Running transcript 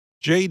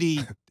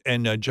JD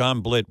and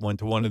Jon Blitt went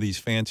to one of these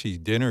fancy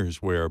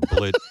dinners where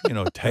Blitt,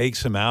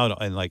 takes him out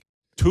and like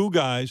two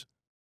guys,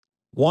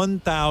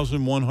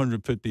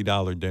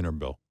 $1,150 dinner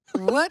bill.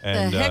 What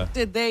the heck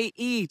did they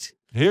eat?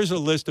 Here's a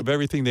list of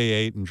everything they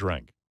ate and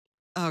drank.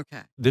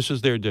 Okay. This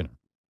is their dinner.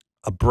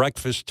 A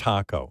breakfast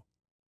taco,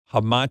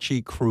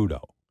 hamachi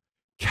crudo,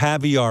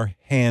 caviar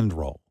hand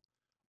roll,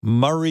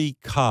 Murray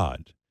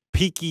cod,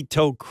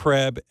 Pikito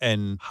crab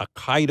and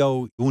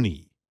Hokkaido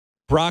uni,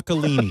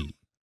 broccolini,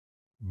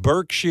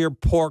 Berkshire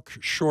pork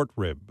short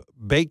rib,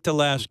 baked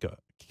Alaska,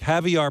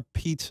 caviar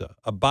pizza,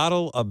 a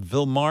bottle of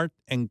Villemart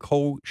 &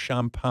 Co.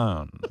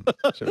 champagne,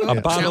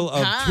 a bottle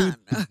of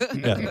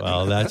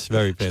that's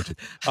very fancy.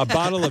 A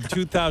bottle of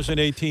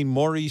 2018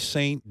 Maurice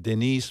Saint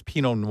Denis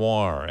Pinot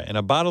Noir, and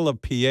a bottle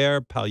of Pierre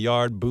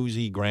Paillard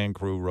Boozy Grand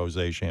Cru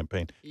Rosé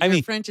Champagne.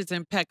 Your French is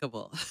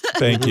impeccable.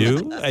 Thank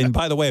you. And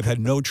by the way, I've had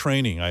no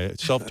training. I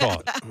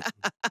self-taught.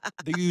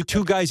 You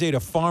two guys ate a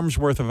farm's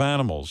worth of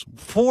animals.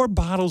 4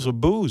 bottles of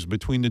booze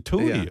between the two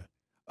of you.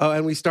 Oh,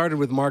 and we started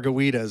with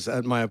margaritas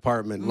at my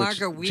apartment.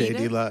 Margarita? Which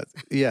JD loves.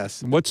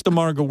 Yes. What's the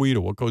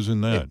margarita? What goes in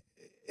that?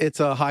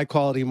 It's a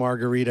high-quality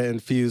margarita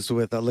infused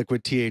with a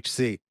liquid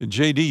THC.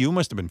 JD, you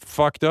must have been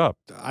fucked up.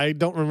 I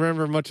don't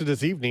remember much of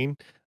this evening.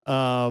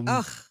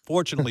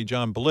 Fortunately,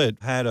 Jon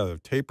Blitt had a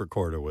tape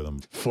recorder with him.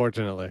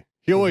 Fortunately.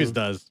 He always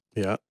does.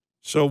 Yeah.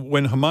 So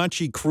when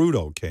hamachi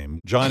crudo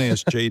came, John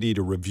asked JD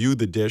to review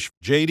the dish.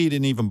 JD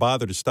didn't even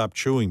bother to stop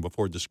chewing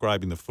before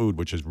describing the food,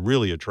 which is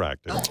really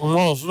attractive.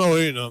 Oh, slow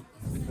eating up.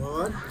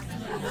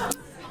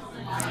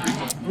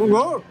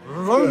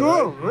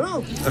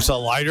 It's a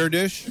lighter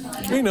dish.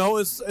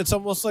 It's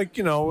almost like,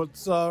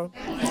 it's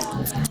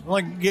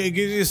like it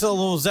gives you a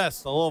little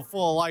zest, a little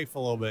full of life a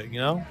little bit,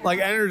 like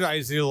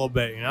energize you a little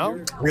bit,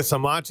 Get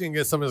some machi and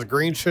get some of this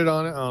green shit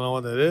on it. I don't know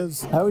what it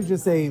is. I would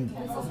just say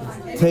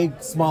take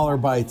smaller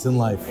bites in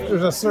life.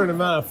 There's a certain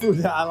amount of food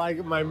that I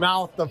like my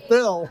mouth to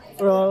fill,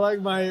 or I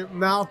like my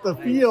mouth to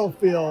feel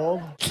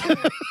filled.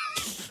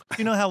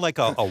 You know how like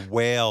a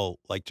whale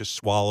like just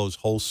swallows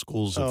whole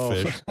schools of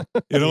fish?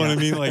 You know what I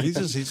mean? Like he's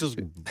just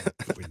listen,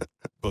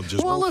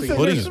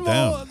 putting it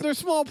down. They're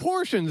small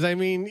portions. I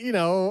mean,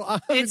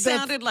 It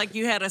sounded like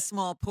you had a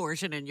small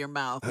portion in your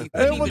mouth. It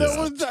was.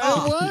 I'm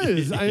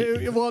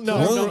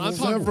talking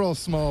several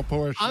small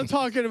portions. I'm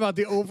talking about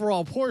the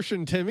overall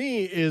portion. To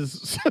me,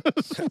 is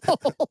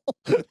small.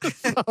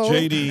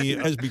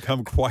 JD has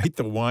become quite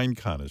the wine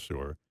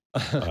connoisseur.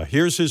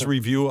 Here's his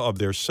review of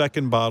their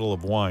second bottle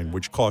of wine,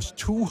 which cost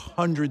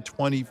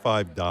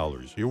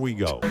 $225. Here we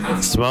go.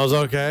 Smells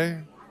okay.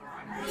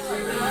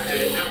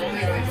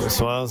 It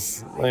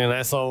smells like a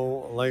nice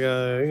old, like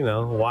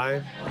a,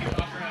 wine.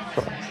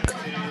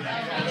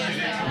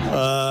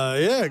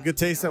 Yeah, good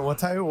tasting. What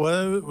type?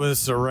 What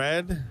was the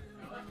red?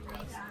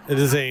 It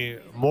is a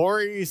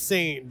Maurice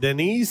Saint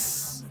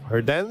Denis.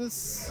 Or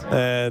Dennis?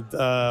 And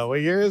what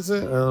year is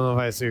it? I don't know if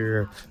I see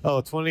here. Oh,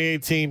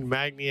 2018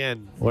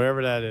 Magnien,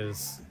 whatever that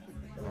is.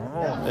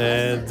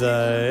 And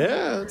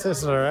yeah, it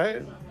tastes all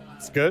right.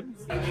 It's good.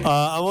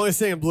 I'm only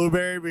saying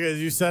blueberry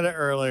because you said it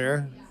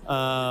earlier.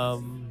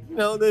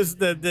 There's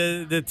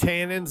the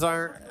tannins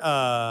aren't.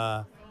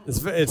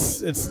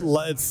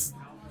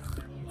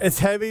 It's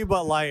heavy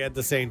but light at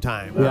the same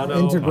time. Yeah,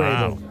 integrated.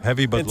 Wow.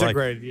 Heavy but light.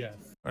 Integrated, yes.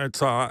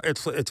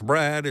 It's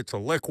red. It's a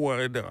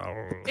liquid.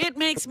 It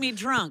makes me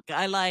drunk.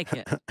 I like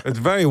it. It's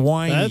very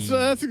winey.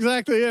 That's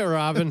exactly it,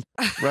 Robin.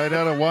 Right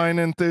out of Wine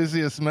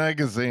Enthusiast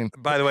magazine.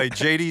 By the way,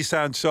 JD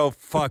sounds so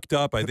fucked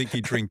up. I think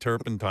he'd drink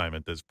turpentine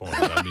at this point.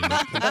 I mean,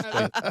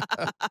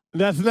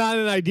 that's not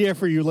an idea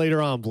for you later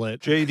on,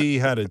 Blitt. JD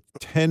had a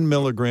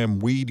 10-milligram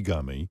weed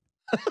gummy.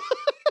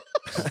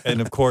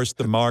 And, of course,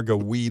 the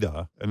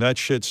margarita. And that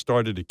shit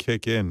started to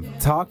kick in.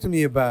 Talk to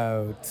me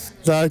about.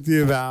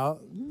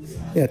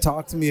 Yeah,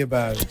 talk to me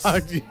about.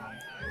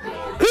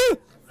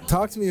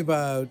 Talk to me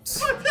about.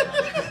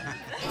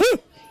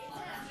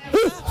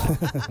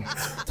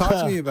 Talk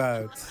to me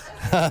about.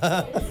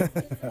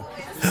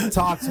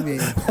 Talk to me.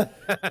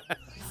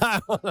 Oh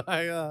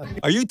my God.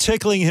 Are you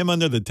tickling him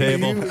under the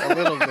table? A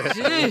little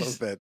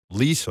bit.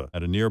 Lisa,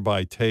 at a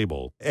nearby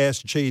table,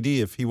 asked JD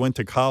if he went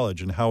to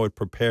college and how it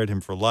prepared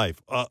him for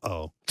life.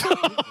 Uh-oh.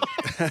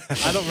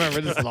 I don't remember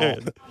this at all.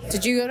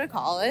 Did you go to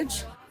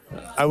college?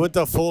 I went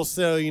to Full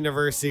Sail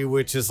University,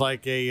 which is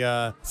like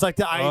it's like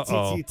the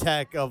ITT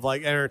Tech of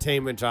like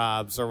entertainment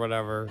jobs or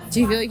whatever.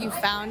 Do you feel like you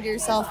found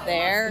yourself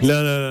there?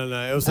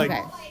 No. It was like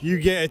you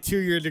get a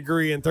 2-year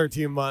degree in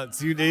 13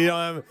 months. You don't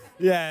have,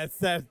 it's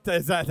that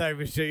type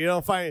of shit. You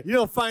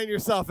don't find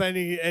yourself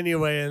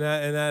anyway in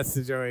that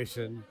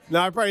situation. No,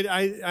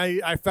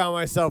 I found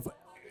myself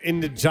in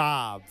the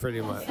job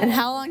pretty much. And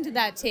how long did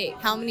that take?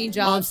 How many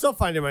jobs? I'm still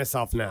finding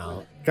myself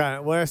now.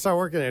 When I started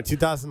working there,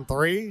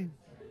 2003.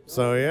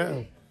 So,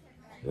 yeah.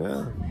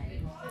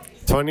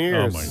 20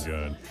 years. Oh, my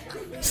God.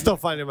 Still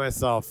finding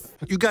myself.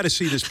 You got to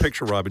see this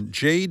picture, Robin.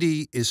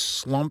 JD is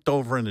slumped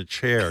over in a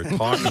chair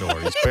talking to her.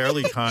 He's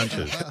barely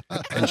conscious.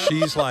 And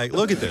she's like,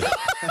 look at this.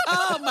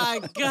 Oh my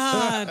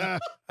God!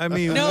 I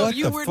mean, No, what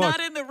you the were fuck? not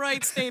in the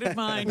right state of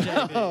mind,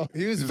 JD.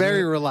 He was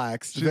very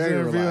relaxed. She's Very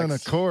interviewing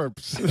relaxed. a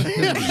corpse.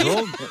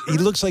 He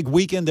looks like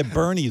Weekend at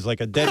Bernie's,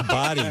 like a dead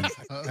body.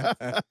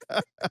 A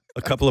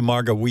couple of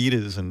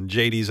margaritas and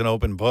JD's an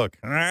open book.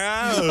 He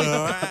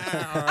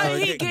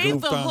Getting gave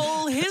goofed the on.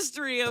 whole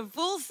history of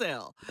Full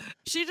Sail.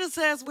 She just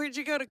asked, "Where'd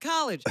you go to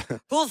college?"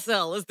 Full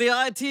Sail is the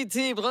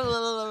ITT. Blah, blah,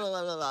 blah,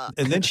 blah, blah, blah.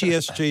 And then she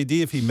asked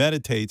JD if he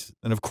meditates.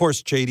 And of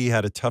course, JD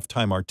had a tough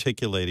time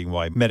articulating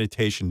why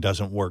meditation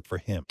doesn't work for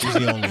him. He's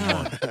the only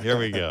one. Here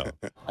we go.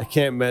 I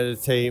can't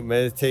meditate.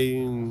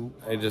 Meditating,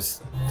 I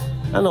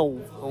don't know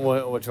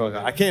what you want to call it.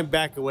 I can't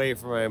back away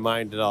from my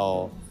mind at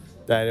all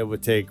that it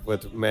would take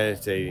with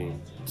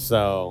meditating.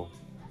 So,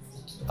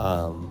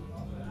 yeah,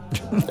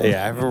 I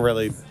haven't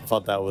really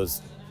felt that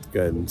was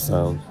good.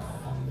 So,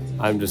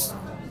 I just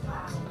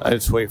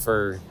wait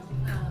for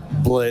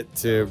Blitt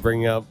to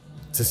bring up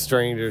to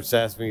strangers to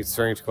ask me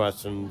strange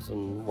questions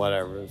and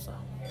whatever. So.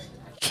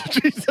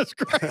 Jesus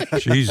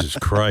Christ. Jesus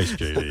Christ,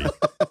 JD.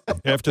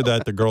 After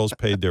that, the girls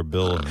paid their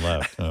bill and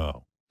left.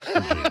 Oh.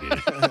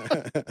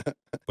 JD.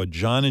 But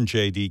John and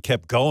JD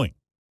kept going.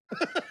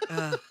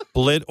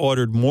 Blitt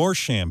ordered more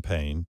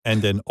champagne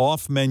and an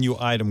off-menu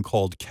item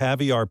called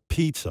caviar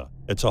pizza.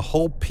 It's a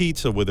whole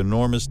pizza with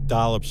enormous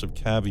dollops of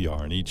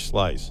caviar in each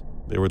slice.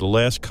 They were the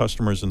last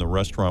customers in the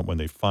restaurant when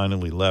they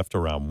finally left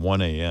around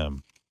 1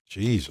 a.m.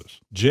 Jesus.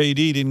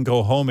 JD didn't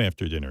go home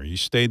after dinner. He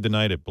stayed the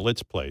night at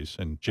Blitt's place,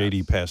 and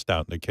JD passed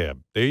out in the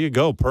cab. There you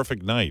go.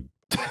 Perfect night.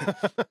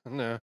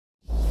 No.